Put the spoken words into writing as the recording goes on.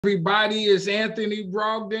Everybody, is Anthony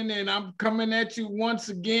Brogdon, and I'm coming at you once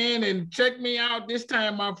again. And check me out this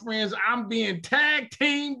time, my friends. I'm being tag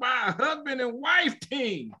teamed by a husband and wife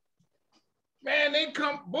team. Man,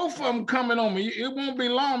 both of them coming on me. It won't be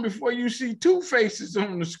long before you see two faces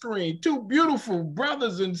on the screen. Two beautiful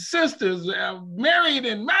brothers and sisters married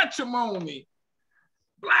in matrimony.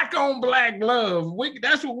 Black on black love.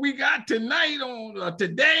 That's what we got tonight on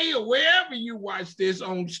today, or wherever you watch this,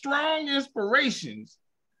 on Strong Inspirations.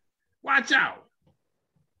 Watch out,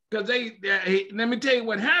 because let me tell you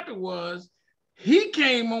what happened was, he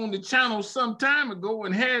came on the channel some time ago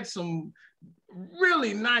and had some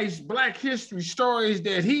really nice Black history stories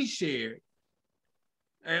that he shared.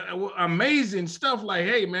 Amazing stuff like,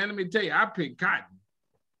 hey man, let me tell you, I picked cotton.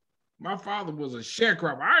 My father was a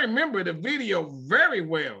sharecropper. I remember the video very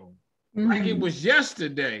well, like it was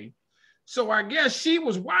yesterday. So I guess she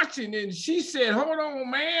was watching and she said, hold on,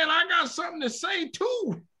 man, I got something to say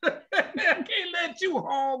too. I can't let you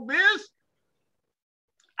hog this.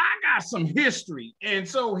 I got some history. And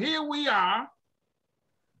so here we are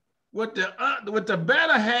with the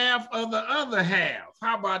better half of the other half.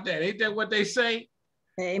 How about that? Ain't that what they say?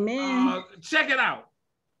 Amen. Check it out.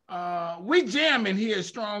 We jamming here at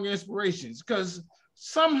Strong Inspirations because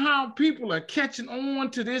somehow people are catching on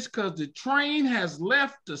to this because the train has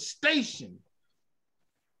left the station.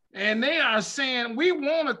 And they are saying, we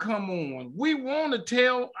want to come on. We want to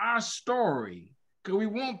tell our story because we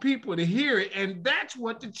want people to hear it. And that's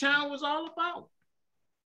what the channel is all about.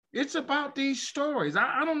 It's about these stories.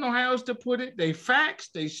 I don't know how else to put it. They facts,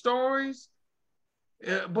 they stories,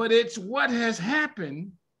 but it's what has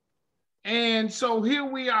happened. And so here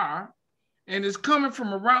we are, and it's coming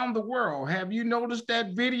from around the world. Have you noticed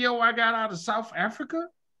that video I got out of South Africa?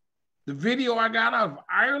 The video I got out of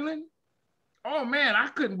Ireland? Oh man, I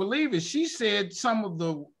couldn't believe it. She said some of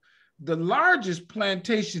the largest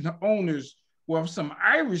plantation owners were some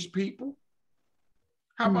Irish people.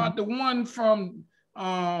 How about the one from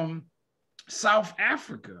South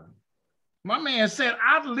Africa? My man said,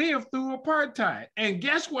 I've lived through apartheid. And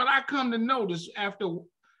guess what I come to notice after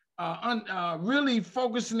really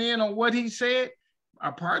focusing in on what he said?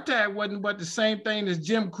 Apartheid wasn't but the same thing as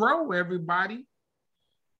Jim Crow, everybody.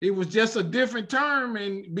 It was just a different term,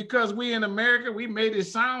 and because we in America, we made it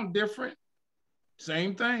sound different.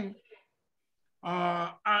 Same thing.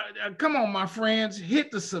 Come on, my friends, hit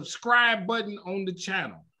the subscribe button on the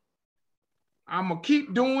channel. I'm gonna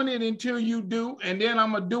keep doing it until you do, and then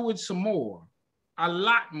I'm gonna do it some more, a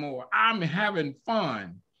lot more. I'm having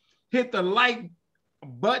fun. Hit the like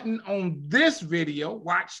button on this video.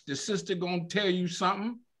 Watch, the sister gonna tell you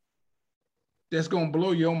something that's gonna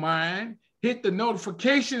blow your mind. Hit the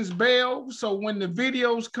notifications bell so when the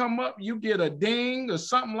videos come up, you get a ding or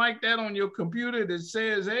something like that on your computer that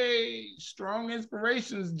says, hey, Strong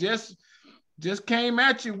Inspirations just came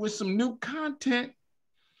at you with some new content.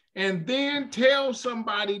 And then tell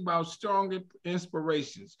somebody about Strong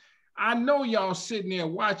Inspirations. I know y'all sitting there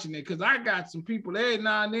watching it because I got some people every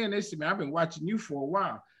now and then, they say, man, I've been watching you for a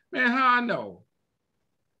while. Man, how I know?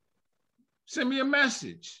 Send me a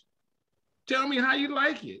message. Tell me how you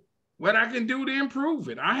like it. What I can do to improve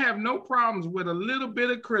it. I have no problems with a little bit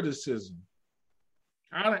of criticism.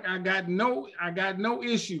 I got no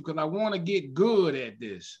issue because I want to get good at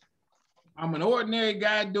this. I'm an ordinary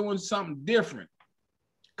guy doing something different.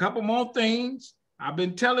 Couple more things. I've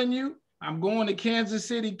been telling you, I'm going to Kansas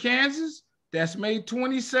City, Kansas. That's May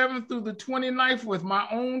 27th through the 29th with my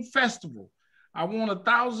own festival. I want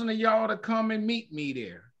 1,000 of y'all to come and meet me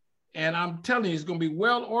there. And I'm telling you, it's going to be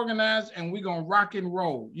well organized and we're going to rock and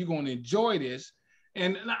roll. You're going to enjoy this.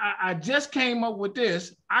 And I just came up with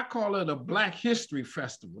this. I call it a Black History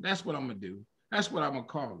Festival. That's what I'm going to do. That's what I'm going to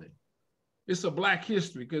call it. It's a Black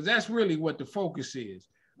history because that's really what the focus is.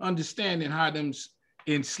 Understanding how them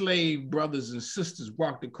enslaved brothers and sisters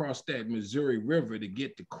walked across that Missouri River to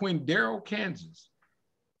get to Quindaro, Kansas.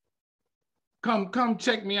 Come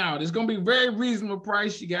check me out. It's gonna be very reasonable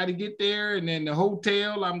price. You got to get there, and then the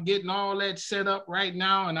hotel. I'm getting all that set up right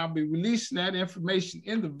now, and I'll be releasing that information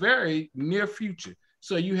in the very near future.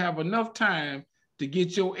 So you have enough time to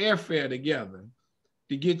get your airfare together,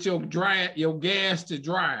 to get your gas to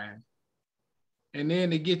drive, and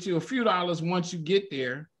then to get you a few dollars once you get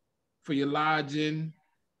there for your lodging.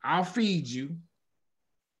 I'll feed you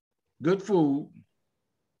good food.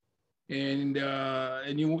 And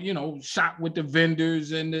you know, shop with the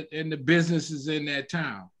vendors and the businesses in that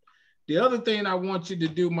town. The other thing I want you to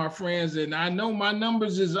do, my friends, and I know my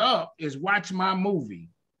numbers is up, is watch my movie.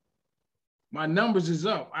 My numbers is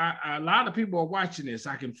up. A lot of people are watching this.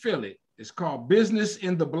 I can feel it. It's called Business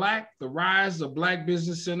in the Black, The Rise of Black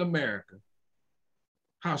Business in America.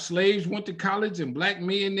 how slaves went to college and black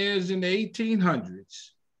millionaires in the 1800s.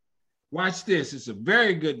 Watch this. It's a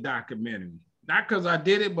very good documentary. Not because I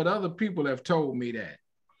did it, but other people have told me that.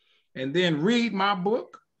 And then read my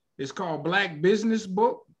book. It's called Black Business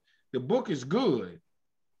Book. The book is good.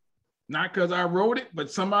 Not because I wrote it,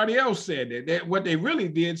 but somebody else said that. What they really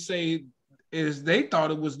did say is they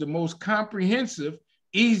thought it was the most comprehensive,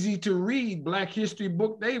 easy to read Black history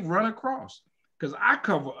book they've run across. Because I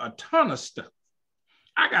cover a ton of stuff.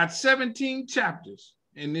 I got 17 chapters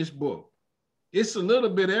in this book. It's a little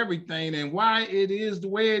bit of everything. And why it is the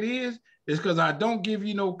way it is because I don't give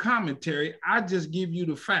you no commentary. I just give you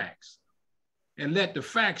the facts and let the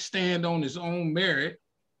facts stand on its own merit.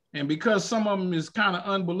 And because some of them is kind of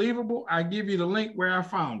unbelievable, I give you the link where I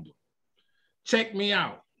found them. Check me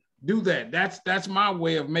out. Do that. That's my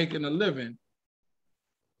way of making a living.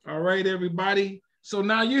 All right, everybody. So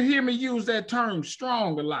now you hear me use that term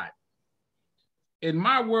strong a lot. In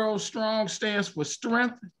my world, strong stands for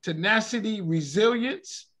strength, tenacity,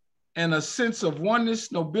 resilience, and a sense of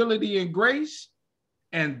oneness, nobility, and grace.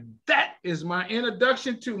 And that is my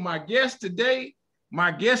introduction to my guest today.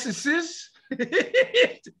 My guest is sis.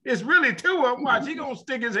 It's really two of them. Watch, he gonna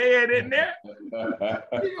stick his head in there.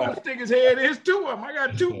 He gonna stick his head in. It's two of them. I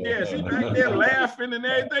got two guests. He back there laughing and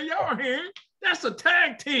everything. Y'all hear? That's a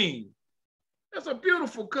tag team. That's a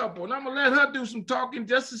beautiful couple. And I'm gonna let her do some talking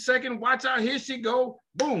just a second. Watch out, here she go.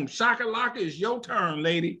 Boom, shakalaka, it's your turn,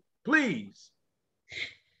 lady. Please.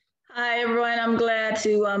 Hi, everyone. I'm glad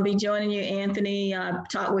to be joining you, Anthony. I've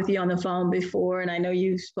talked with you on the phone before, and I know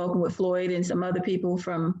you've spoken with Floyd and some other people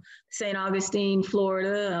from St. Augustine,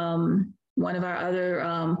 Florida. One of our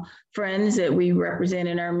other friends that we represent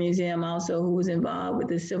in our museum also, who was involved with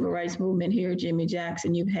the civil rights movement here, Jimmy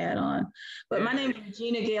Jackson, you've had on. But my name is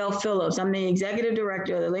Regina Gail Phillips. I'm the executive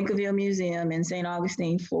director of the Lincolnville Museum in St.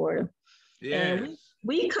 Augustine, Florida. Yeah. And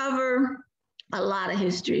we cover a lot of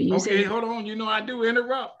history. Okay, hold on. You know, I do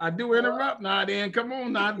interrupt now, then. Come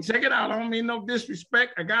on now, check it out. I don't mean no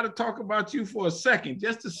disrespect. I got to talk about you for a second,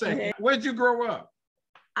 just a second. Okay. Where'd you grow up?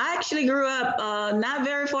 I actually grew up not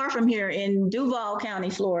very far from here in Duval County,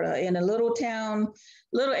 Florida, in a little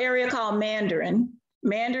area called Mandarin.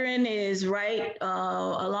 Mandarin is right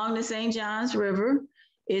along the St. Johns River.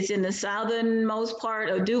 It's in the southernmost part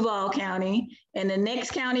of Duval County, and the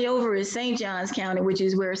next county over is St. Johns County, which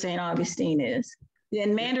is where St. Augustine is.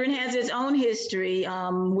 And Mandarin has its own history,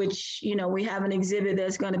 which, you know, we have an exhibit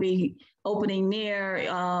that's going to be opening near.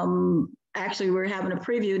 Actually, we're having a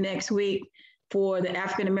preview next week for the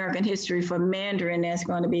African American history for Mandarin that's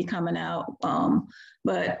going to be coming out.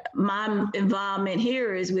 But my involvement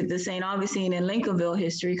here is with the St. Augustine and Lincolnville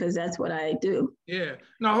history, because that's what I do. Yeah.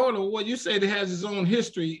 Now, hold on. What you said it has its own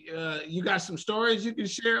history. You got some stories you can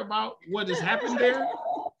share about what has happened there?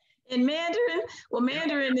 In Mandarin, well,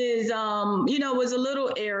 Mandarin is, you know, was a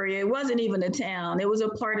little area. It wasn't even a town. It was a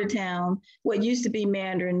part of town. What used to be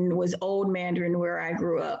Mandarin was Old Mandarin, where I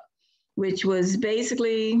grew up, which was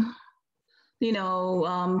basically, you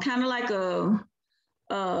know, kind of like a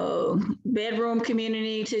bedroom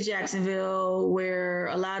community to Jacksonville, where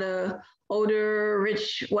a lot of older,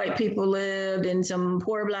 rich white people lived and some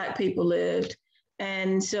poor Black people lived.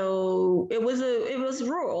 And so it was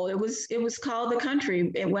rural. It was called the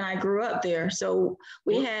country when I grew up there. So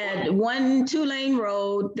we had one 2-lane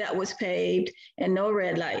road that was paved and no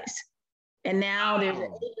red lights. And now there's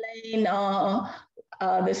an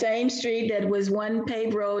 8-lane, the same street that was one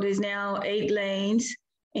paved road is now 8 lanes.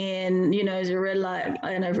 And, you know, there's a red light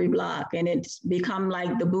in every block, and it's become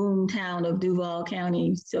like the boom town of Duval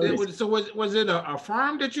County. So was it a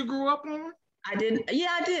farm that you grew up on? I did.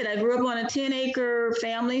 Yeah, I did. I grew up on a 10-acre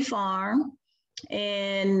family farm,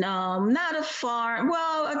 and not a farm.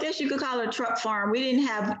 Well, I guess you could call it a truck farm. We didn't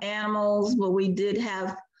have animals, but we did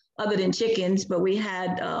have, other than chickens, but we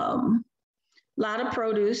had a lot of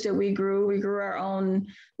produce that we grew. We grew our own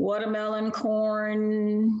watermelon,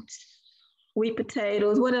 corn, sweet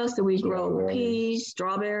potatoes. What else did we grow? Peas,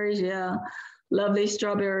 strawberries. Yeah, lovely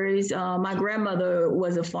strawberries. My grandmother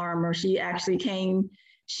was a farmer. She actually came,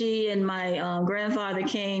 she and my grandfather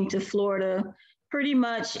came to Florida pretty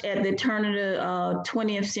much at the turn of the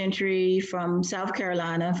 20th century from South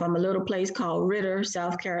Carolina, from a little place called Ritter,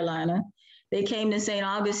 South Carolina. They came to St.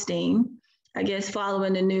 Augustine, I guess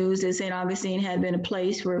following the news that St. Augustine had been a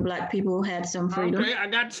place where Black people had some freedom. Okay, I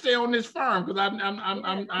got to stay on this farm because I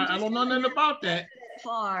don't know nothing about that.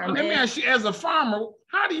 Farm. Let me ask you, as a farmer,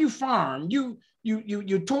 how do you farm? You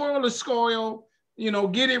toil the soil, you know,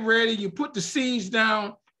 get it ready, you put the seeds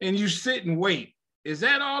down, and you sit and wait. Is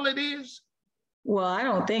that all it is? Well, I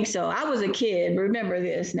don't think so. I was a kid. Remember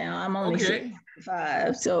this now. I'm only okay.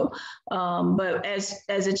 5. So, but as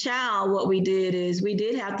a child, what we did is we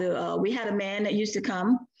did have to, we had a man that used to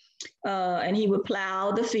come and he would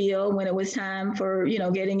plow the field when it was time for,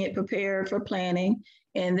 getting it prepared for planting.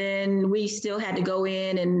 And then we still had to go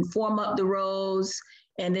in and form up the rows.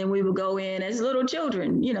 And then we would go in as little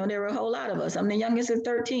children. There were a whole lot of us. I'm the youngest of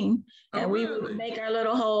 13. And we would make our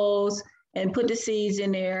little holes and put the seeds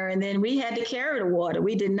in there. And then we had to carry the water.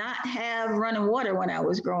 We did not have running water when I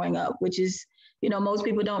was growing up, which is, most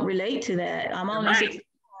people don't relate to that. I'm only 65,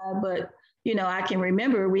 but, I can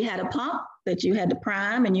remember we had a pump that you had to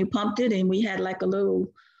prime and you pumped it. And we had like a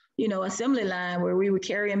little, assembly line where we were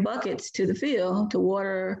carrying buckets to the field to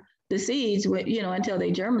water the seeds, until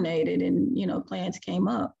they germinated and, plants came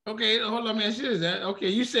up. Okay, hold on, let me ask you this. Okay,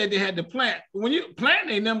 you said they had to plant. When you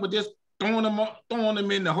planting them, but just throwing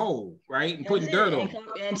them in the hole, right? And putting dirt on.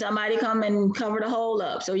 And somebody come and cover the hole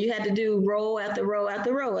up. So you had to do row after row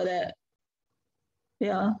after row of that.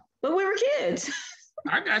 Yeah, but we were kids.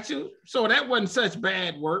 I got you. So that wasn't such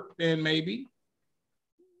bad work then, maybe.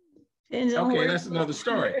 Okay, that's another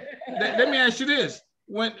story. Let me ask you this.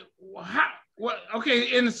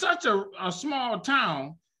 Okay, in such a small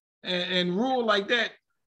town and rural like that,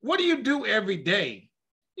 what do you do every day?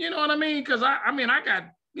 You know what I mean? Because I got,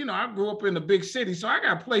 I grew up in a big city, so I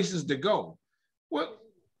got places to go. What?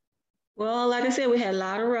 Well, like I said, we had a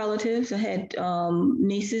lot of relatives. I had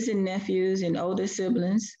nieces and nephews and older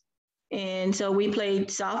siblings. And so we played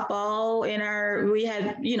softball we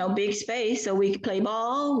had, big space. So we could play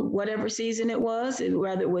ball, whatever season it was,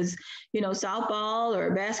 whether it was, softball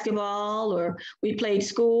or basketball, or we played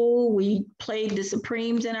school. We played the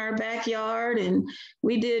Supremes in our backyard, and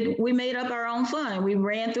we made up our own fun. We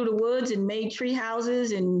ran through the woods and made tree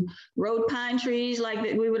houses and rode pine trees like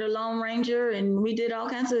that. We were the Lone Ranger, and we did all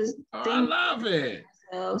kinds of things. I love it.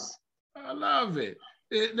 I love it.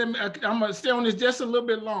 I'm gonna stay on this just a little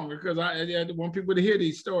bit longer because I want people to hear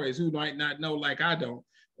these stories who might not know like I don't.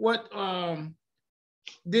 What how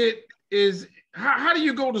do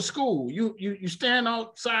you go to school? You stand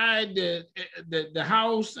outside the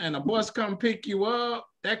house and a bus come pick you up,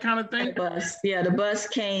 that kind of thing? The bus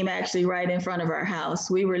came actually right in front of our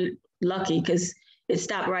house. We were lucky because it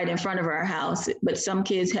stopped right in front of our house, but some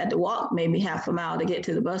kids had to walk maybe half a mile to get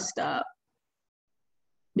to the bus stop.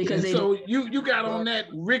 Because so you got on that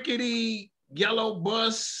rickety yellow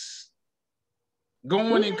bus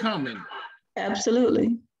going and coming.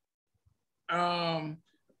 Absolutely. How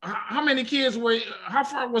many kids how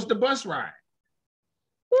far was the bus ride?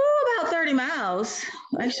 About 30 miles.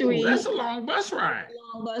 Actually, that's a long bus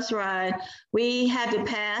ride. We had to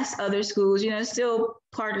pass other schools, still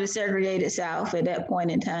part of the segregated South at that point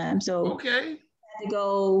in time. So okay. We had to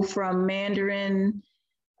go from Mandarin,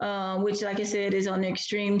 which, like I said, is on the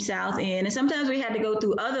extreme south end. And sometimes we had to go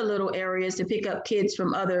through other little areas to pick up kids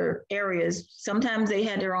from other areas. Sometimes they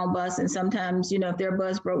had their own bus, and sometimes, if their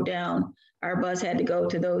bus broke down, our bus had to go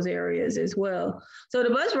to those areas as well. So the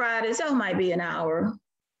bus ride itself might be an hour.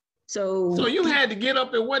 So you had to get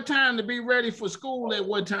up at what time to be ready for school at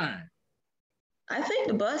what time? I think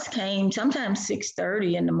the bus came sometimes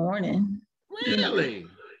 6:30 in the morning. Really?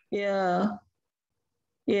 Yeah.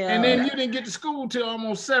 Yeah. And then you didn't get to school till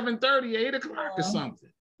almost 7:30, 8 o'clock or something.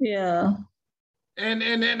 Yeah.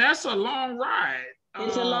 And that's a long ride.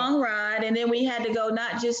 It's a long ride. And then we had to go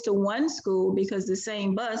not just to one school because the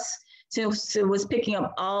same bus was picking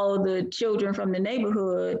up all the children from the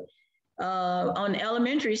neighborhood on the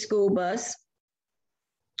elementary school bus.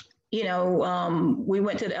 We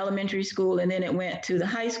went to the elementary school and then it went to the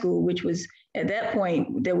high school, which was at that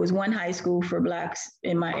point, there was one high school for Blacks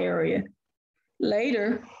in my area.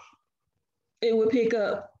 Later, it would pick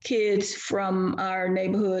up kids from our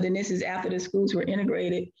neighborhood, and this is after the schools were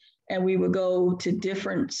integrated, and we would go to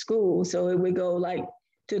different schools. So it would go like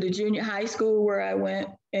to the junior high school where I went,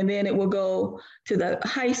 and then it would go to the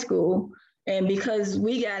high school. And because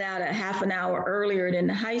we got out a half an hour earlier than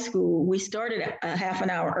the high school, we started a half an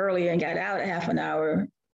hour earlier and got out a half an hour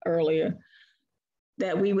earlier,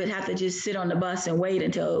 that we would have to just sit on the bus and wait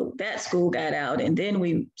until that school got out. And then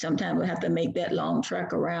we sometimes would have to make that long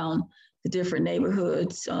trek around the different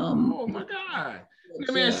neighborhoods. Oh my God.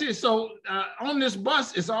 Let me ask you, so on this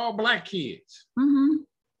bus, it's all Black kids? Mm-hmm.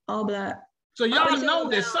 All Black. So y'all know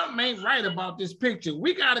that something ain't right about this picture.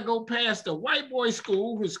 We got to go past the white boy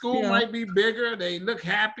school, whose school might be bigger, they look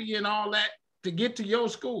happy and all that, to get to your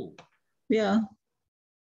school. Yeah.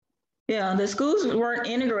 Yeah, the schools weren't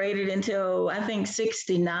integrated until I think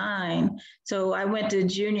 69. So I went to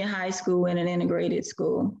junior high school in an integrated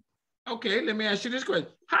school. Okay, let me ask you this question.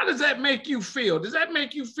 How does that make you feel? Does that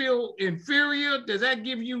make you feel inferior? Does that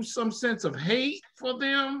give you some sense of hate for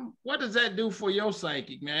them? What does that do for your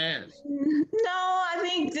psychic, man? No, I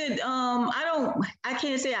think that I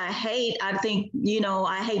can't say I hate. I think,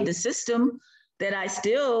 I hate the system that I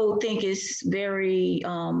still think is very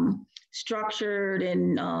structured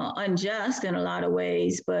and unjust in a lot of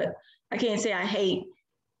ways, but I can't say I hate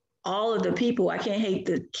all of the people. I can't hate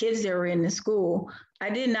the kids that were in the school. I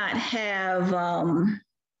did not have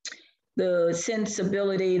the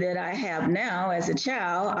sensibility that I have now as a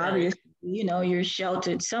child. Right. Obviously, you're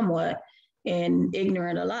sheltered somewhat and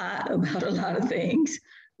ignorant a lot about a lot of things.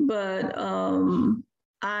 But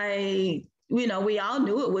we all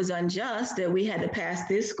knew it was unjust that we had to pass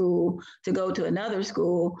this school to go to another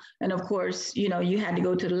school. And of course, you had to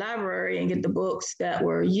go to the library and get the books that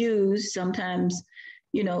were used, sometimes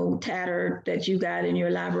tattered, that you got in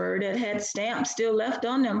your library that had stamps still left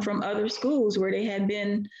on them from other schools where they had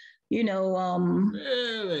been, Really?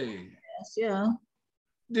 Yes, yeah.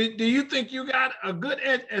 Do you think you got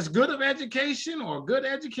as good of education or good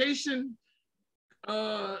education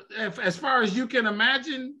as far as you can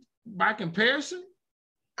imagine by comparison?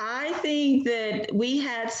 I think that we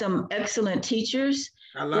had some excellent teachers.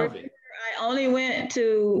 I love it. I only went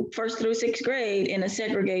to 1st through 6th grade in a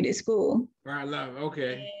segregated school. I love it.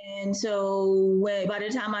 Okay. And so by the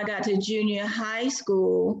time I got to junior high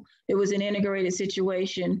school, it was an integrated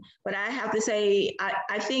situation. But I have to say,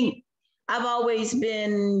 I think I've always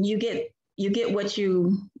been, you get what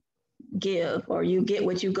you give, or you get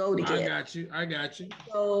what you go to get. I got you.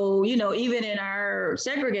 So, even in our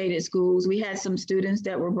segregated schools, we had some students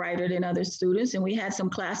that were brighter than other students, and we had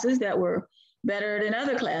some classes that were better than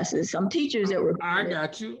other classes, some teachers that were better. I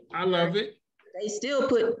got you. I love it. They still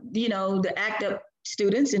put, the ACT UP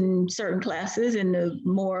students in certain classes and the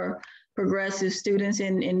more progressive students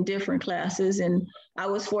in different classes. And I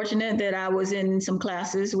was fortunate that I was in some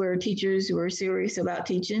classes where teachers were serious about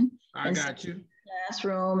teaching. I got you.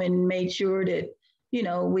 Classroom and made sure that,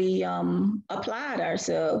 we applied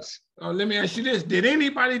ourselves. Oh, let me ask you this. Did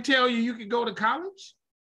anybody tell you could go to college?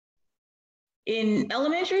 In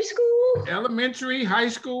elementary school? Elementary, high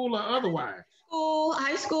school, or otherwise?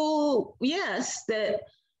 High school, yes. That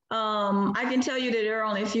I can tell you that there are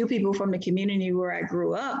only a few people from the community where I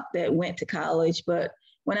grew up that went to college. But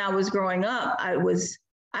when I was growing up, I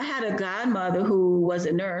had a godmother who was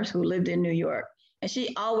a nurse who lived in New York. And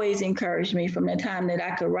she always encouraged me from the time that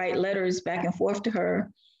I could write letters back and forth to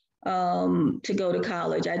her to go to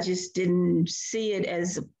college. I just didn't see it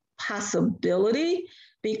as a possibility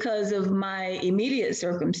because of my immediate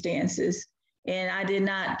circumstances. And I did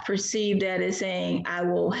not perceive that as saying, I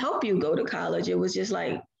will help you go to college. It was just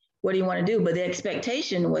like, what do you want to do? But the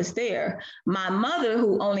expectation was there. My mother,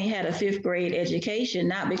 who only had a 5th grade education,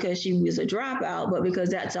 not because she was a dropout, but because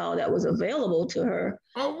that's all that was available to her.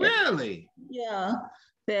 Oh, really? Yeah,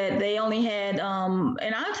 that they only had,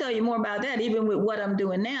 and I'll tell you more about that, even with what I'm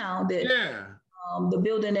doing now, that the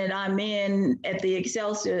building that I'm in at the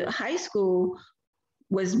Excelsior High School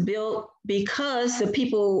was built because the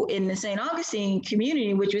people in the St. Augustine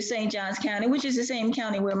community, which was St. Johns County, which is the same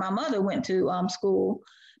county where my mother went to school,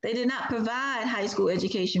 they did not provide high school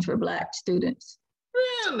education for Black students.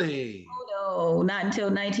 Really? Oh, no, not until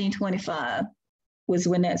 1925 was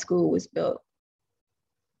when that school was built.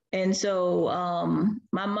 And so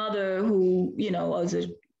my mother, who, was a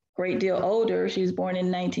great deal older, she was born in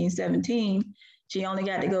 1917, she only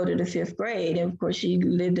got to go to the 5th grade. And of course, she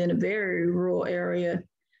lived in a very rural area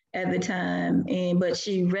at the time. But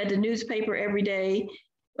she read the newspaper every day.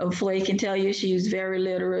 Flay can tell you she was very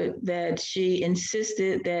literate, that she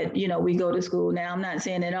insisted that, we go to school. Now, I'm not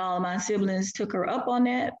saying that all of my siblings took her up on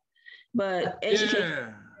that, but education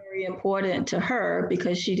was very important to her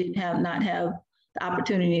because she did not have the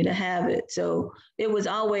opportunity to have it. So it was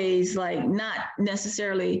always like, not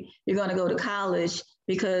necessarily you're going to go to college,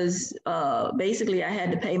 because basically I had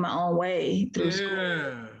to pay my own way through school.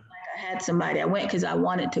 Like I had somebody, I went because I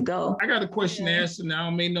wanted to go. I got a question to ask, and I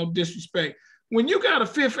don't mean no disrespect. When you got a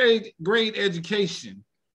 5th grade education,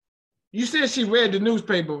 you said she read the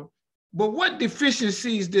newspaper, but what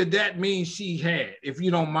deficiencies did that mean she had, if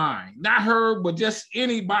you don't mind? Not her, but just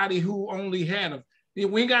anybody who only had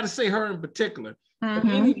we ain't got to say her in particular, but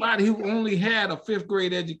anybody who only had a 5th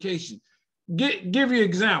grade education. Give you an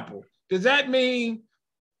example. Does that mean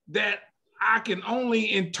that I can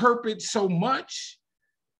only interpret so much?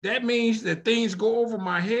 That means that things go over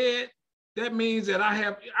my head? That means that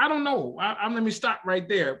I don't know. Let me stop right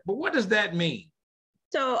there. But what does that mean?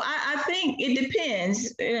 So I think it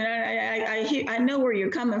depends. And I know where you're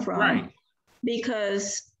coming from. Right.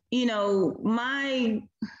 Because,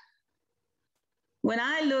 when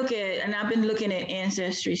I look at, and I've been looking at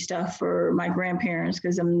ancestry stuff for my grandparents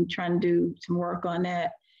because I'm trying to do some work on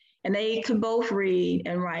that. And they could both read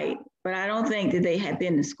and write, but I don't think that they had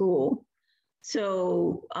been to school.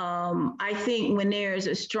 So I think when there's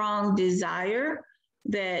a strong desire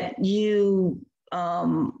that you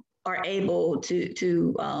are able to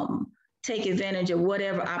take advantage of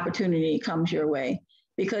whatever opportunity comes your way.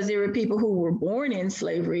 Because there were people who were born in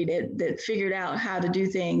slavery that figured out how to do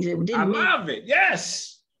things. It didn't I love it.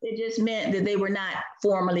 Yes. It just meant that they were not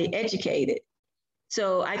formally educated.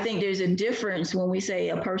 So I think there's a difference when we say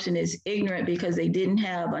a person is ignorant because they didn't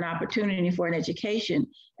have an opportunity for an education,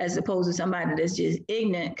 as opposed to somebody that's just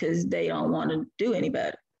ignorant because they don't want to do any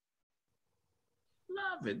better.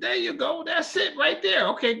 Love it. There you go. That's it right there.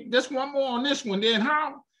 Okay, just one more on this one. Then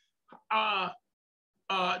how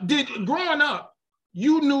did growing up,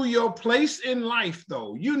 you knew your place in life,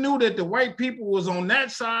 though. You knew that the white people was on that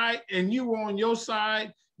side and you were on your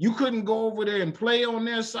side. You couldn't go over there and play on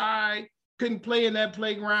their side, couldn't play in that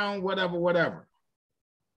playground, whatever.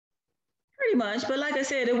 Pretty much. But like I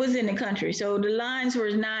said, it was in the country. So the lines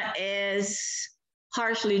were not as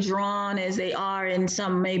harshly drawn as they are in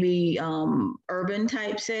some maybe urban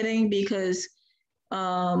type setting, because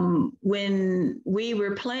when we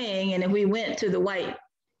were playing and if we went to the white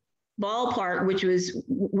ballpark, which was,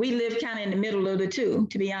 we lived kind of in the middle of the two,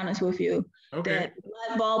 to be honest with you. Okay. That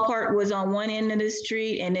black ballpark was on one end of the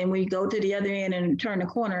street, and then we go to the other end and turn the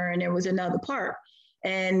corner, and there was another park.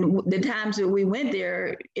 And the times that we went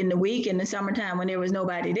there in the week, in the summertime, when there was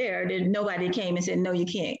nobody there, nobody came and said, no, you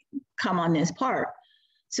can't come on this park.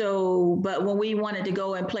 So, but when we wanted to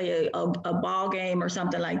go and play a ball game or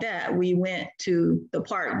something like that, we went to the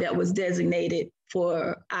park that was designated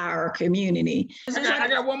for our community. I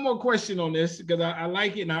got one more question on this because I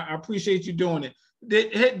like it and I appreciate you doing it.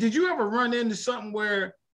 Did you ever run into something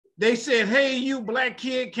where they said, hey, you black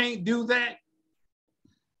kid can't do that?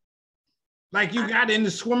 Like you got in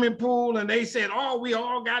the swimming pool and they said, oh, we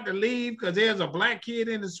all got to leave because there's a black kid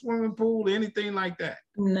in the swimming pool, or anything like that?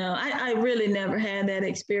 No, I really never had that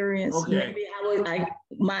experience. Okay. Maybe I was like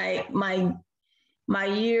my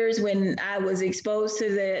years when I was exposed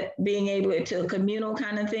to that, being able to a communal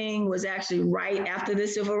kind of thing, was actually right after the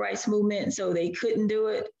civil rights movement. So they couldn't do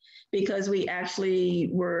it because we actually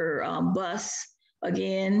were bused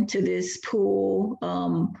again to this pool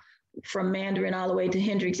from Mandarin all the way to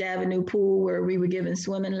Hendricks Avenue pool, where we were given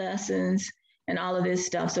swimming lessons and all of this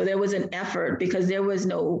stuff. So there was an effort because there was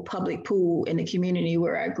no public pool in the community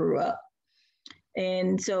where I grew up.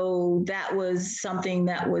 And so that was something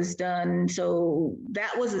that was done. So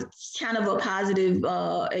that was kind of a positive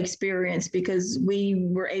experience because we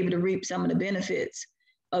were able to reap some of the benefits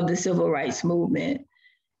of the civil rights movement.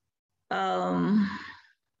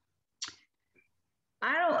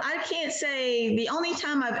 I can't say, the only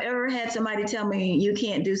time I've ever had somebody tell me you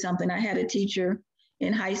can't do something, I had a teacher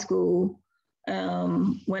in high school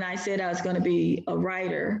when I said I was going to be a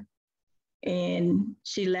writer, and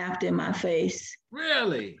she laughed in my face.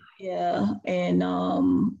 Really? Yeah. And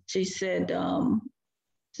she just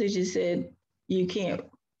said, you can't,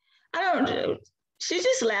 she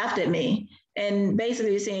just laughed at me and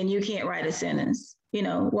basically saying, you can't write a sentence.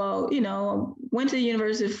 Went to the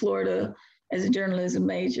University of Florida as a journalism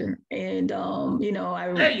major. And,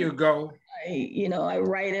 there you go. I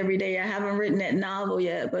write every day. I haven't written that novel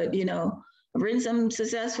yet, but, I've written some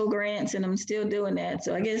successful grants and I'm still doing that.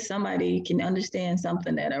 So I guess somebody can understand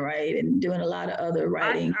something that I write, and doing a lot of other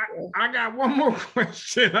writing. I got one more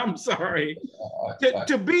question. I'm sorry.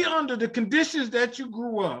 To be under the conditions that you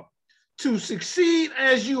grew up, to succeed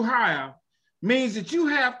as you have, means that you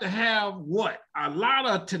have to have what? A lot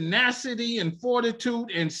of tenacity and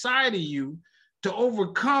fortitude inside of you to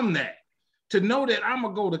overcome that. To know that I'm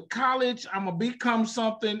gonna go to college, I'm gonna become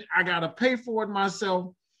something, I gotta pay for it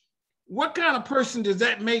myself. What kind of person does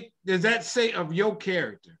that say of your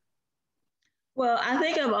character? Well, I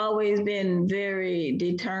think I've always been very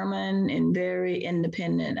determined and very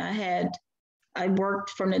independent. I worked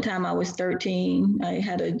from the time I was 13. I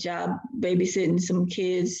had a job babysitting some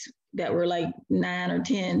kids that were like 9 or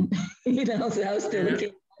 10, so I was still a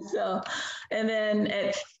kid. So, and then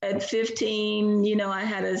at 15, I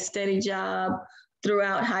had a steady job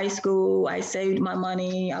throughout high school. I saved my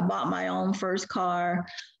money. I bought my own first car,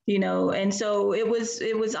 and so it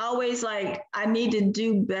was always like, I need to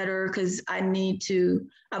do better because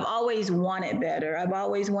I've always wanted better. I've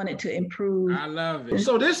always wanted to improve. I love it.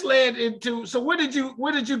 So this led into, so where did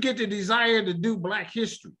you get the desire to do Black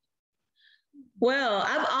history? Well,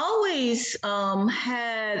 I've always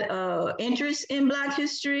had interest in Black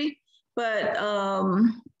history, but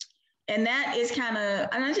And that is kind of,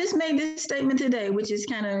 and I just made this statement today, which is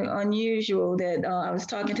kind of unusual that I was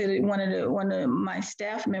talking to one of my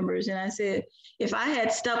staff members, and I said, if I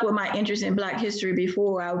had stuck with my interest in Black history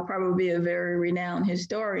before, I would probably be a very renowned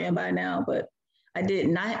historian by now, but I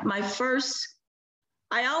didn't. I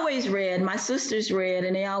always read, my sisters read,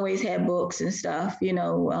 and they always had books and stuff,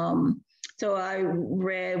 so I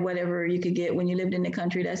read whatever you could get when you lived in the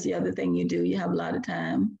country. That's the other thing you do. You have a lot of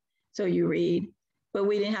time, so you read. But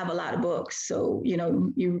we didn't have a lot of books. So,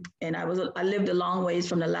 I lived a long ways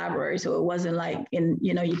from the library. So it wasn't like,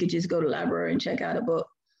 you could just go to the library and check out a book.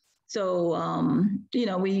 So,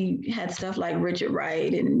 we had stuff like Richard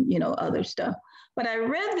Wright and, other stuff. But I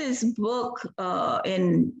read this book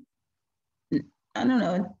in, I don't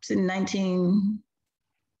know, it's in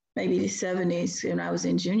maybe the 70s, when I was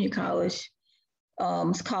in junior college.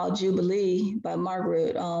 It's called Jubilee by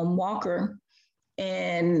Margaret Walker.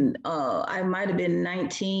 And I might have been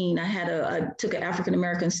 19. I took an African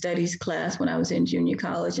American studies class when I was in junior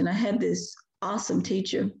college, and I had this awesome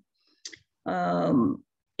teacher.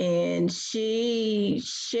 And she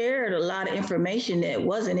shared a lot of information that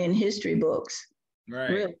wasn't in history books.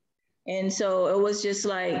 Right. Really. And so it was just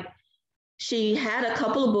like, she had a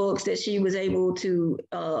couple of books that she was able to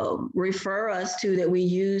refer us to that we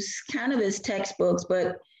use kind of as textbooks,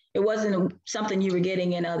 but it wasn't something you were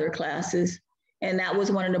getting in other classes. And that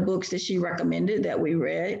was one of the books that she recommended that we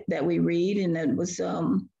read. And that was,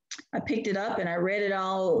 I picked it up and I read it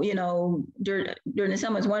all, during the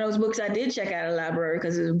summer. It's one of those books I did check out of the library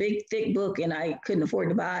because it was a big, thick book and I couldn't afford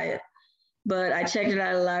to buy it. But I checked it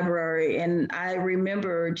out of the library, and I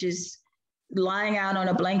remember just lying out on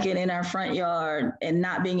a blanket in our front yard and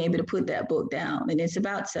not being able to put that book down. And it's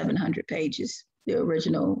about 700 pages, the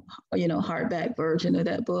original, hardback version of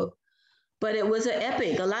that book. But it was an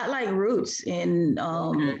epic, a lot like Roots. And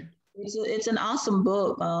it's an awesome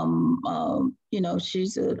book.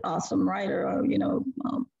 She's an awesome writer, and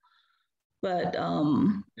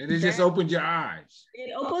it just opened your eyes.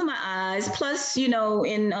 It opened my eyes. Plus, in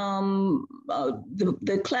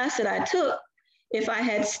the class that I took, if I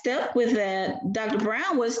had stuck with that, Dr.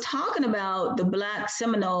 Brown was talking about the Black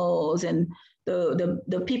Seminoles and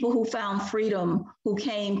the people who found freedom, who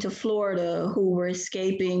came to Florida, who were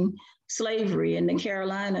escaping slavery in the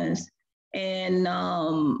Carolinas. And,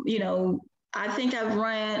 I think I've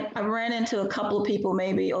ran into a couple of people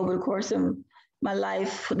maybe over the course of my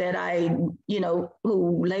life that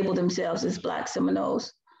who labeled themselves as Black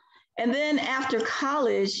Seminoles. And then after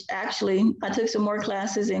college, actually, I took some more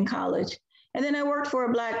classes in college. And then I worked for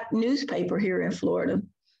a Black newspaper here in Florida.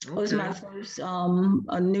 Okay. It was my first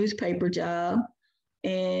a newspaper job.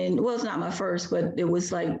 And well, it's not my first, but it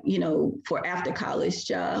was like, for after college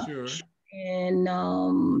job. Sure. And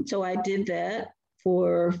so I did that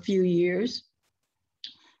for a few years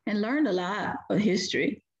and learned a lot of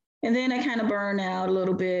history. And then I kind of burned out a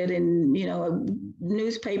little bit, and,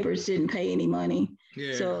 newspapers didn't pay any money.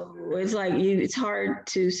 Yeah. So it's like it's hard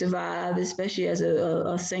to survive, especially as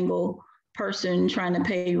a single person trying to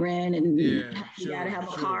pay rent, and you got to have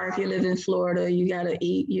a car if you live in Florida. You got to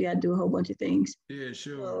eat. You got to do a whole bunch of things. Yeah,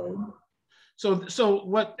 sure. So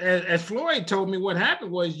what, as Floyd told me, what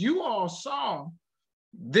happened was you all saw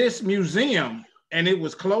this museum and it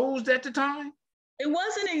was closed at the time? It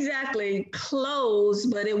wasn't exactly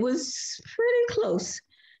closed, but it was pretty close.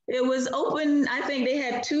 It was open. I think they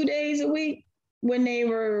had 2 days a week when they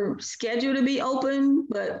were scheduled to be open,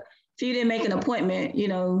 but if you didn't make an appointment,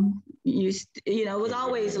 it was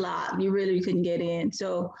always locked. You really couldn't get in.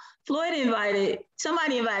 So somebody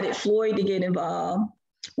invited Floyd to get involved,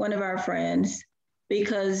 one of our friends,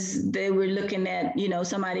 because they were looking at,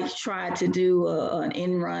 somebody tried to do an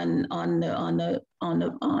in run on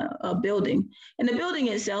a building, and the building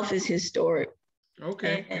itself is historic.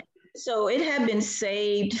 Okay. And so it had been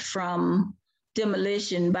saved from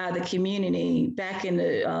demolition by the community back in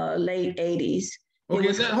the late 80s.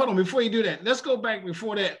 Okay, hold on, before you do that, let's go back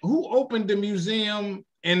before that. Who opened the museum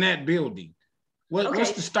in that building?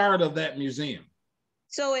 What's the start of that museum?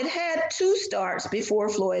 So it had 2 starts before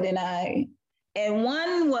Floyd and I. And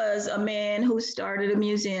one was a man who started a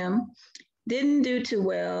museum, didn't do too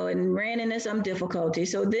well, and ran into some difficulty.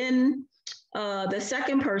 So then the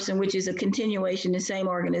second person, which is a continuation, the same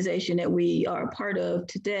organization that we are a part of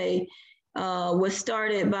today, was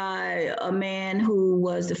started by a man who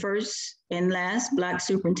was the first and last Black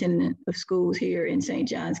superintendent of schools here in St.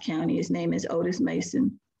 Johns County. His name is Otis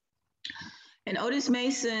Mason. And Otis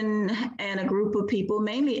Mason and a group of people,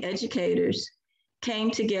 mainly educators,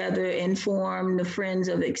 came together and formed the Friends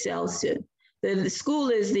of Excelsior. The school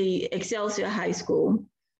is the Excelsior High School.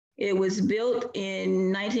 It was built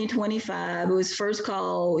in 1925. It was first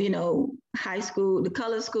called, high school, the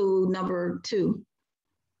color school #2.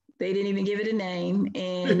 They didn't even give it a name.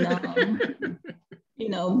 And,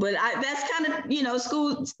 but that's kind of,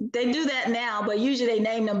 schools, they do that now, but usually they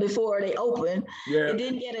name them before they open. Yeah. It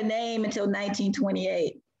didn't get a name until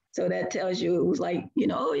 1928. So that tells you it was like,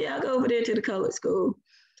 oh yeah, I'll go over there to the color school.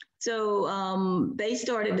 So they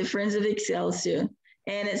started the Friends of Excelsior.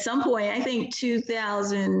 And at some point, I think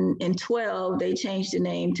 2012, they changed the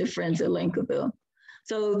name to Friends of Lincolnville.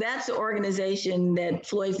 So that's the organization that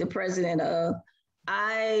Floyd's the president of.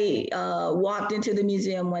 I walked into the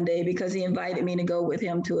museum one day because he invited me to go with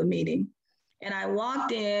him to a meeting. And I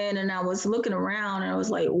walked in and I was looking around and I was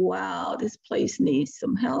like, wow, this place needs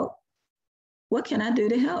some help. What can I do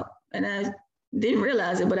to help? And I didn't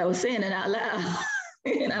realize it, but I was saying it out loud.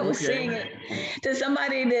 And I was saying it to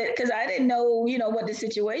somebody because I didn't know, what the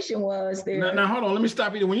situation was there. Now, hold on. Let me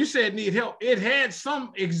stop you. When you said need help, it had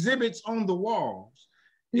some exhibits on the walls.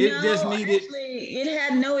 Actually, it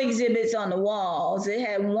had no exhibits on the walls. It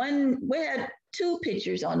had we had 2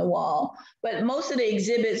 pictures on the wall, but most of the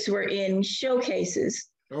exhibits were in showcases.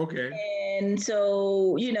 Okay. And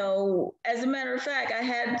so, as a matter of fact, I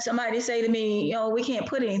had somebody say to me, we can't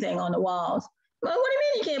put anything on the walls. Well, what do you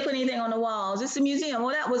mean you can't put anything on the walls? It's a museum.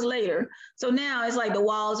 Well, that was later. So now it's like the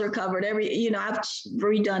walls are covered. I've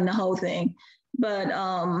redone the whole thing. But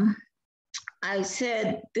I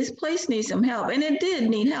said, this place needs some help. And it did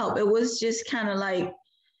need help. It was just kind of like,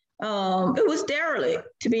 it was derelict,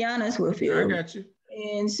 to be honest with you. I got you.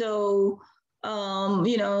 And so,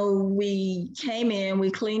 we came in, we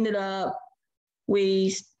cleaned it up.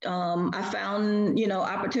 I found,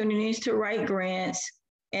 opportunities to write grants.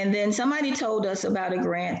 And then somebody told us about a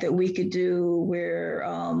grant that we could do where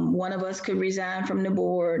one of us could resign from the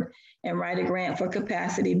board and write a grant for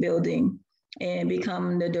capacity building and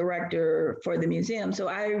become the director for the museum. So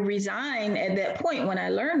I resigned at that point when I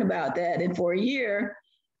learned about that. And for a year,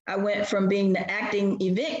 I went from being the acting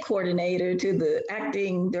event coordinator to the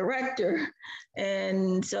acting director.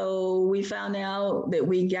 And so we found out that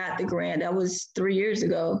we got the grant. That was 3 years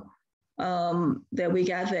ago. That we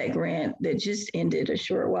got that grant that just ended a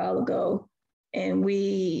short while ago. And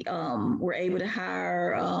we were able to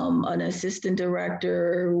hire an assistant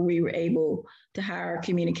director. We were able to hire a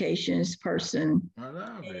communications person. I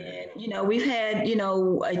love it. And, we've had,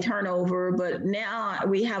 a turnover, but now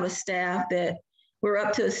we have a staff that we're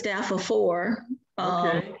up to a staff of 4.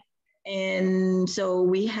 Okay. And so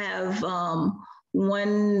we have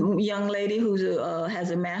one young lady who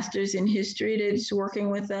has a master's in history that's working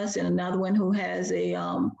with us, and another one who has a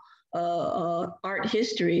art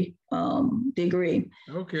history degree.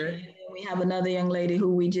 Okay. And we have another young lady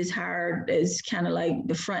who we just hired as kind of like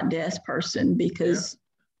the front desk person because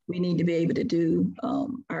we need to be able to do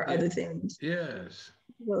our other things. Yes.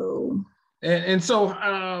 So. And so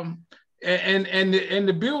and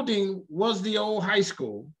the building was the old high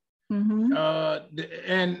school. Mm-hmm.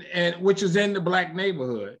 And which is in the Black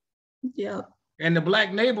neighborhood. Yeah. And the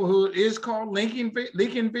Black neighborhood is called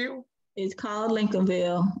Lincolnville? It's called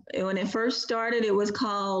Lincolnville. When it first started, it was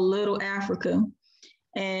called Little Africa.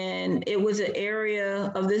 And it was an area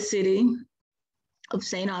of the city of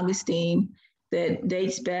St. Augustine that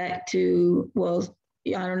dates back to, well,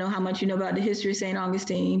 I don't know how much you know about the history of St.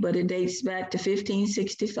 Augustine, but it dates back to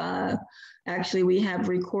 1565. Actually, we have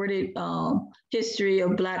recorded history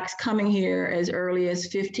of Blacks coming here as early as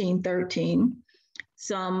 1513,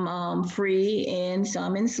 some free and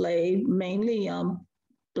some enslaved, mainly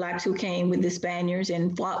Blacks who came with the Spaniards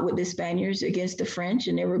and fought with the Spaniards against the French,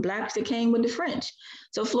 and there were Blacks that came with the French.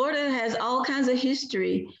 So Florida has all kinds of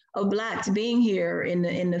history of Blacks being here in the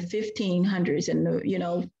 1500s and the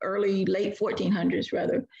late 1400s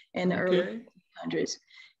rather, and the early 1500s.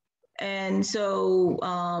 And so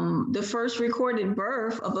the first recorded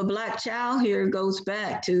birth of a Black child here goes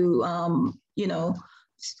back to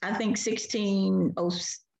I think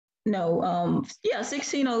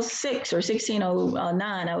 1606 or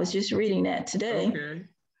 1609. I was just reading that today. Okay.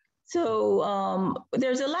 So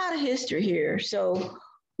there's a lot of history here. So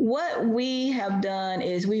what we have done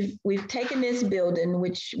is we've taken this building,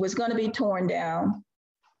 which was going to be torn down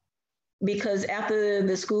because after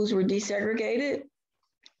the schools were desegregated,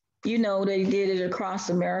 they did it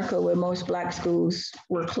across America where most Black schools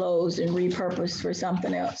were closed and repurposed for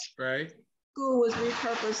something else. Right. School was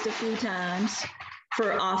repurposed a few times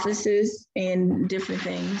for offices and different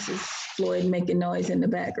things. It's Floyd making noise in the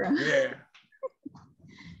background. Yeah.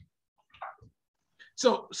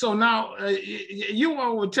 So now you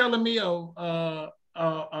all were telling me of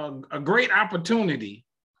a great opportunity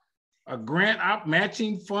a grant up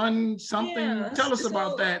matching fund, something. Yeah. Tell us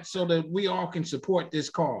about that so that we all can support this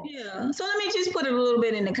cause. Yeah. So let me just put it a little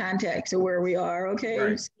bit in the context of where we are. Okay.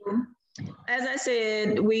 Right. So, as I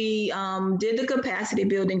said, we did the capacity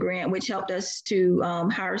building grant, which helped us to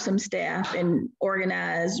hire some staff and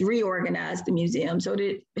reorganize the museum so that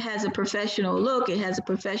it has a professional look, it has a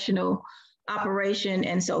professional operation,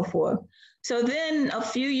 and so forth. So then a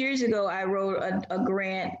few years ago, I wrote a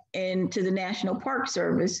grant into the National Park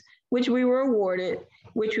Service, which we were awarded,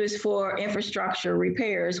 which was for infrastructure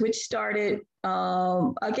repairs, which started,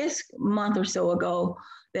 I guess, a month or so ago,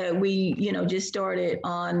 that we, just started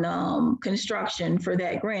on construction for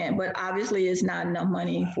that grant. But obviously it's not enough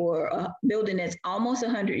money for a building that's almost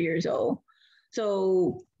 100 years old.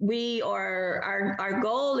 So our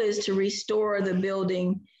goal is to restore the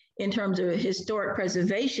building in terms of historic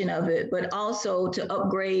preservation of it, but also to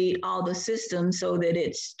upgrade all the systems so that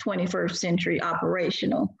it's 21st century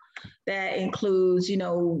operational. That includes,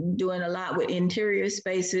 doing a lot with interior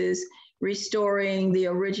spaces, restoring the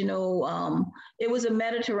original, it was a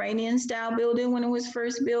Mediterranean style building when it was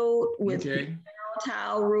first built with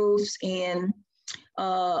tile roofs and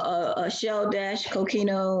a shell dash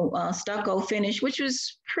coquino stucco finish, which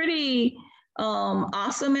was pretty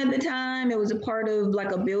awesome at the time. It was a part of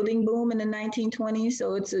like a building boom in the 1920s.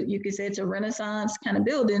 So you could say it's a Renaissance kind of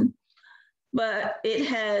building, but it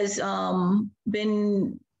has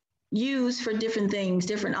been used for different things,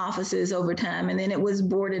 different offices over time. And then it was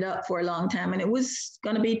boarded up for a long time and it was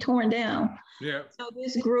going to be torn down. Yeah. So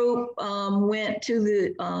this group went to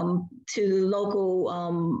the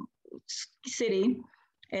local city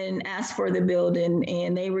and asked for the building,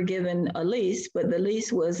 and they were given a lease, but the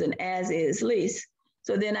lease was an as-is lease.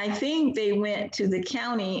 So then I think they went to the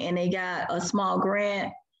county and they got a small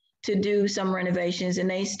grant to do some renovations, and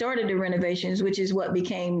they started the renovations, which is what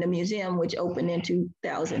became the museum, which opened in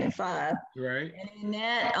 2005. Right. And in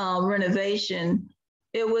that renovation,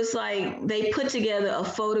 it was like they put together a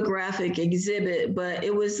photographic exhibit, but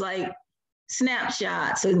it was like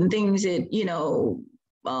snapshots and things that,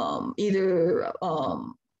 either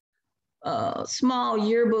small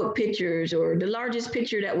yearbook pictures, or the largest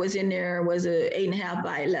picture that was in there was a 8.5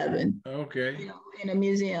 by 11. Okay. In a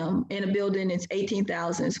museum, in a building, it's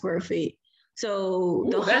 18,000 square feet. So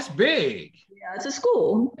that's big. Yeah, it's a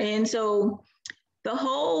school. And so the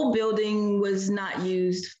whole building was not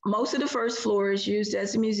used. Most of the first floor is used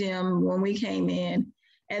as a museum when we came in.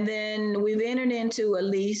 And then we've entered into a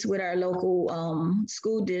lease with our local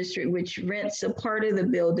school district, which rents a part of the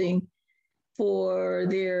building for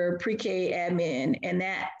their pre-K admin. And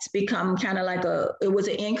that's become kind of like it was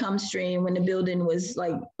an income stream when the building was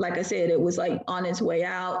like I said, it was like on its way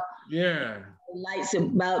out. Yeah. Lights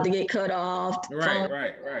about to get cut off. Right.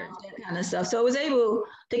 That kind of stuff. So I was able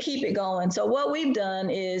to keep it going. So what we've done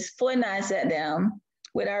is Floyd and I sat down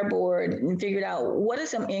with our board and figured out what are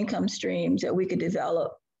some income streams that we could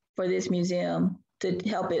develop for this museum to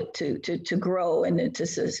help it to grow and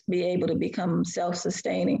to be able to become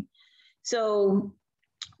self-sustaining. So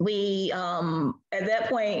we, at that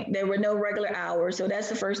point, there were no regular hours. So that's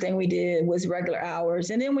the first thing we did was regular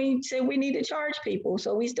hours. And then we said we need to charge people.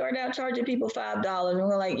 So we started out charging people $5. And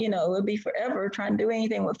we're like, it'll be forever trying to do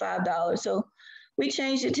anything with $5. So we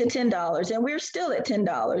changed it to $10. And we're still at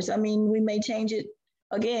 $10. I mean, we may change it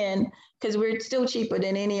again because we're still cheaper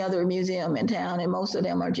than any other museum in town. And most of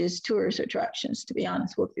them are just tourist attractions, to be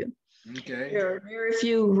honest with you. Okay. There are very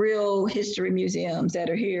few real history museums that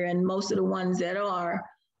are here, and most of the ones that are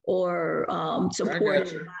or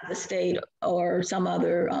supported by the state or some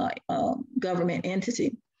other government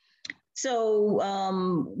entity.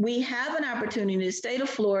 So we have an opportunity. The state of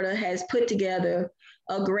Florida has put together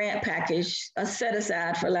a grant package, a set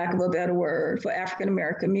aside, for lack of a better word, for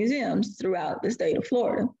African-American museums throughout the state of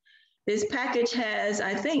Florida. This package has,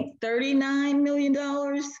 I think, $39 million.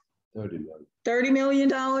 $30 million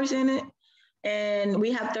in it. And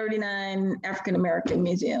we have 39 African-American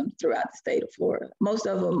museums throughout the state of Florida. Most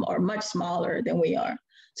of them are much smaller than we are.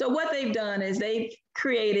 So what they've done is they've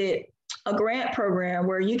created a grant program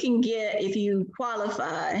where you can get, if you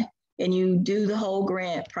qualify and you do the whole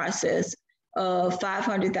grant process, a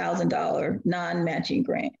 $500,000 non-matching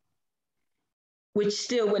grant, which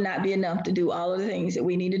still would not be enough to do all of the things that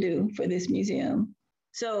we need to do for this museum.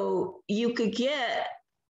 So you could get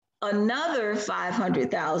another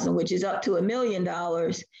 $500,000, which is up to $1 million,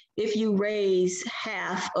 if you raise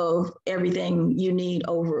half of everything you need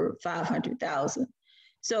over $500,000.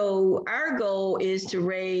 So our goal is to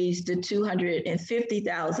raise the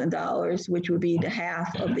 $250,000, which would be the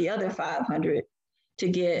half of the other 500, to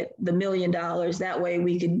get the $1 million. That way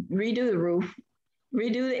we could redo the roof,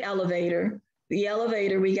 redo the elevator, the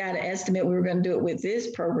elevator, we got an estimate. We were going to do it with this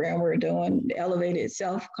program we're doing. The elevator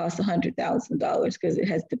itself costs $100,000 because it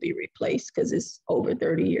has to be replaced because it's over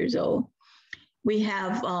 30 years old. We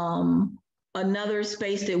have another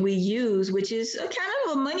space that we use, which is a kind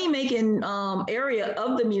of a money-making area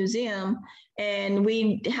of the museum, and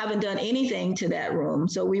we haven't done anything to that room.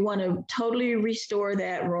 So we want to totally restore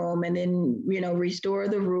that room, and then, you know, restore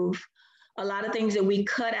the roof. A lot of things that we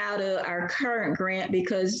cut out of our current grant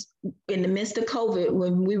because in the midst of COVID,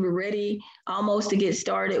 when we were ready almost to get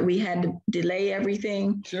started, we had to delay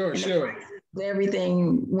everything. Sure.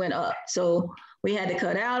 Everything went up. So we had to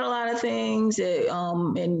cut out a lot of things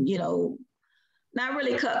and, you know, not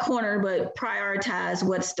really cut corner, but prioritize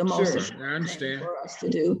what's the most important thing for us to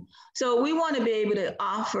do. So we want to be able to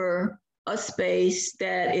offer a space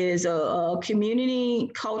that is a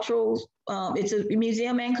community cultural, it's a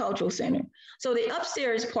museum and cultural center. So the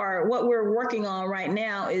upstairs part, what we're working on right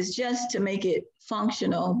now is just to make it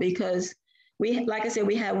functional, because we, like I said,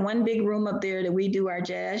 we have one big room up there that we do our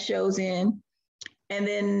jazz shows in. And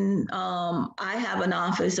then I have an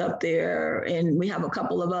office up there, and we have a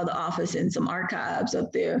couple of other offices and some archives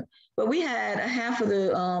up there. But we had a half of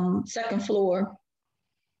the second floor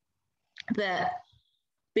that,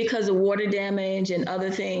 because of water damage and other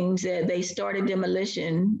things, that they started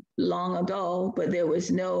demolition long ago, but there was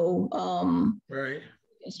no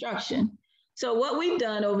construction. So what we've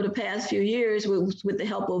done over the past few years with the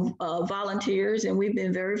help of volunteers, and we've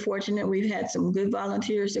been very fortunate, we've had some good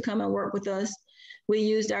volunteers to come and work with us. We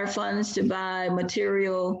used our funds to buy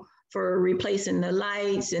material for replacing the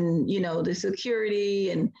lights and, you know, the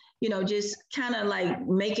security and, you know, just kind of like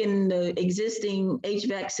making the existing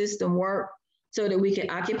HVAC system work so that we can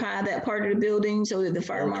occupy that part of the building, so that the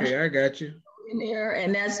fire marshal. Okay, I got you. In there,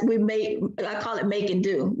 and that's, we made, I call it make and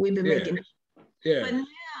do. We've been making. Yeah. But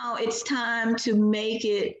now it's time to make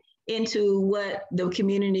it into what the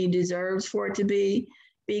community deserves for it to be,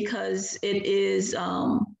 because it is,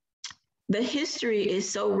 the history is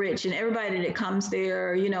so rich, and everybody that comes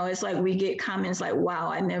there, you know, it's like we get comments like, wow,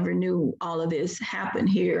 I never knew all of this happened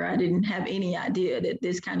here. I didn't have any idea that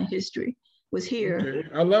this kind of history was here. Okay.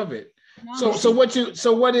 I love it. So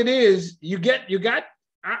what it is, you got,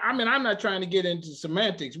 I mean, I'm not trying to get into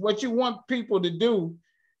semantics. What you want people to do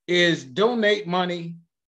is donate money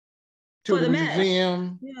to the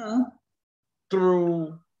museum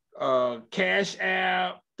through Cash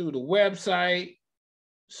App, through the website,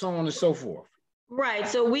 so on and so forth. Right.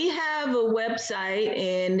 So we have a website,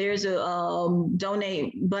 and there's a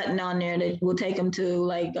donate button on there that will take them to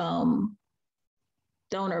like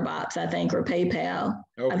donor box, I think, or PayPal.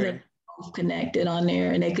 Okay. I think connected on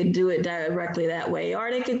there, and they could do it directly that way,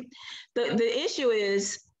 or they could. The issue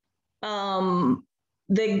is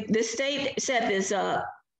the state set this up,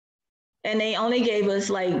 and they only gave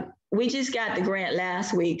us like, we just got the grant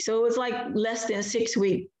last week, so it was like less than 6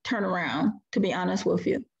 week turnaround, to be honest with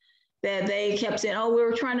you. That they kept saying, oh, we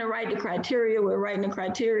were trying to write the criteria, we're writing the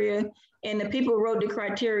criteria, and the people who wrote the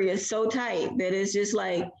criteria so tight that it's just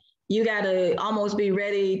like, you got to almost be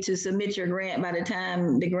ready to submit your grant by the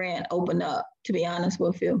time the grant opened up, to be honest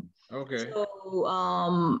with you. Okay.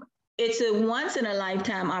 So it's a once in a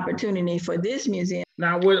lifetime opportunity for this museum.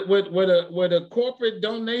 Now, would a corporate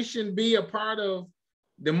donation be a part of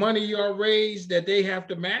the money you all raised that they have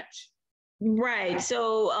to match? Right.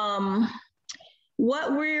 So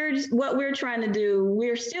what we're trying to do,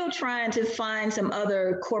 we're still trying to find some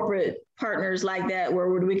other corporate partners like that, where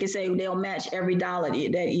we can say they'll match every dollar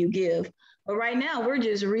that you give. But right now, we're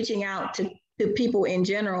just reaching out to people in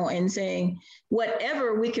general and saying,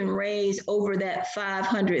 whatever we can raise over that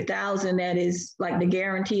 500,000, that is like the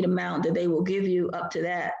guaranteed amount that they will give you, up to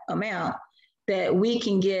that amount, that we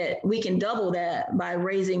can double that by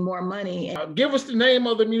raising more money. Give us the name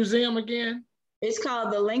of the museum again. It's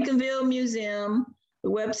called the Lincolnville Museum. The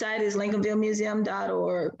website is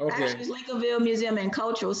lincolnvillemuseum.org. Okay. Actually, it's Lincolnville Museum and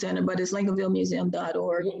Cultural Center, but it's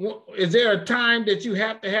lincolnvillemuseum.org. Is there a time that you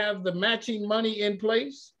have to have the matching money in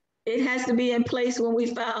place? It has to be in place when we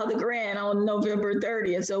file the grant on November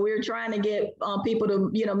 30th. So we're trying to get people to,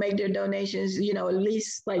 you know, make their donations, you know, at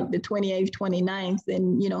least like the 28th, 29th,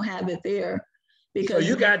 and, you know, have it there. Because so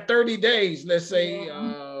you got 30 days, let's say,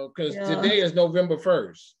 because today is November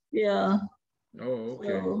 1st. Yeah. Oh, okay.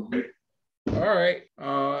 So, all right.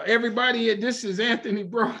 Everybody, this is Anthony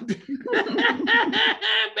Brogdon. Man,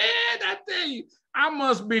 I tell you, I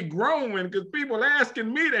must be growing because people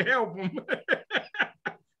asking me to help them.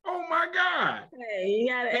 Oh my God. Hey, you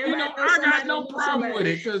gotta, you know, I got no problem with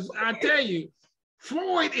it, because I tell you,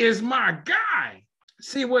 Floyd is my guy.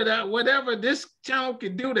 See whatever this channel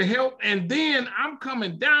can do to help. And then I'm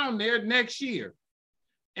coming down there next year.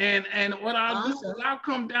 And what I'll do is I'll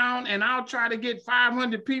come down and I'll try to get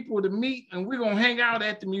 500 people to meet, and we're gonna hang out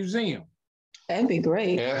at the museum. That'd be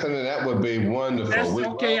great. Anthony, that would be wonderful. That's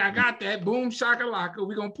okay. I got that. Boom shakalaka.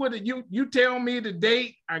 We're gonna put it. You tell me the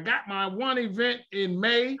date. I got my one event in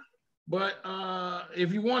May, but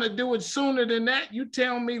if you want to do it sooner than that, you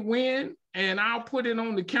tell me when, and I'll put it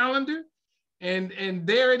on the calendar. And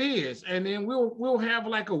there it is. And then we'll have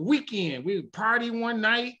like a weekend. We'll party one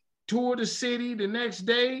night, tour the city the next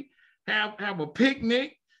day, have a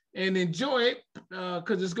picnic, and enjoy it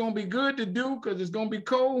because it's gonna be good to do because it's gonna be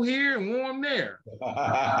cold here and warm there.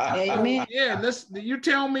 Amen. Yeah, you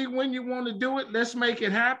tell me when you want to do it. Let's make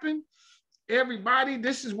it happen. Everybody,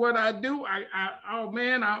 this is what I do. Oh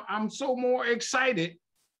man, I'm so more excited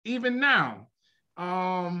even now.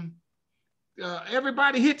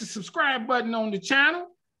 Everybody hit the subscribe button on the channel.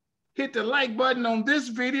 Hit the like button on this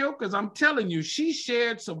video because I'm telling you, she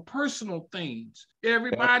shared some personal things.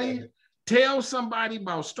 Everybody tell somebody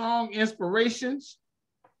about strong inspirations.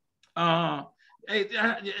 You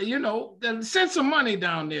know, send some money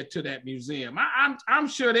down there to that museum. I'm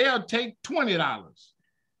sure they'll take $20,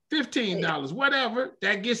 $15, whatever.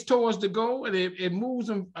 That gets towards the goal and it moves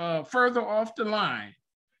them further off the line.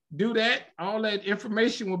 Do that. All that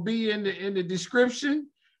information will be in the description.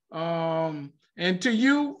 And to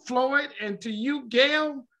you, Floyd, and to you,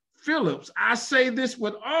 Gail Phillips, I say this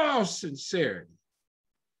with all sincerity.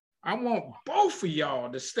 I want both of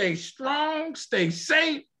y'all to stay strong, stay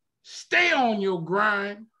safe, stay on your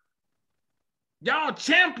grind. Y'all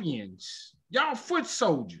champions, y'all foot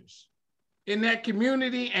soldiers in that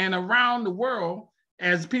community and around the world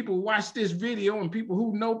as people watch this video and people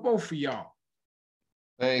who know both of y'all.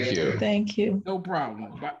 Thank you. Thank you. No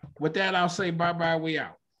problem. But with that, I'll say bye-bye, we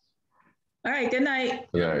out. All right, good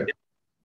night. Good night.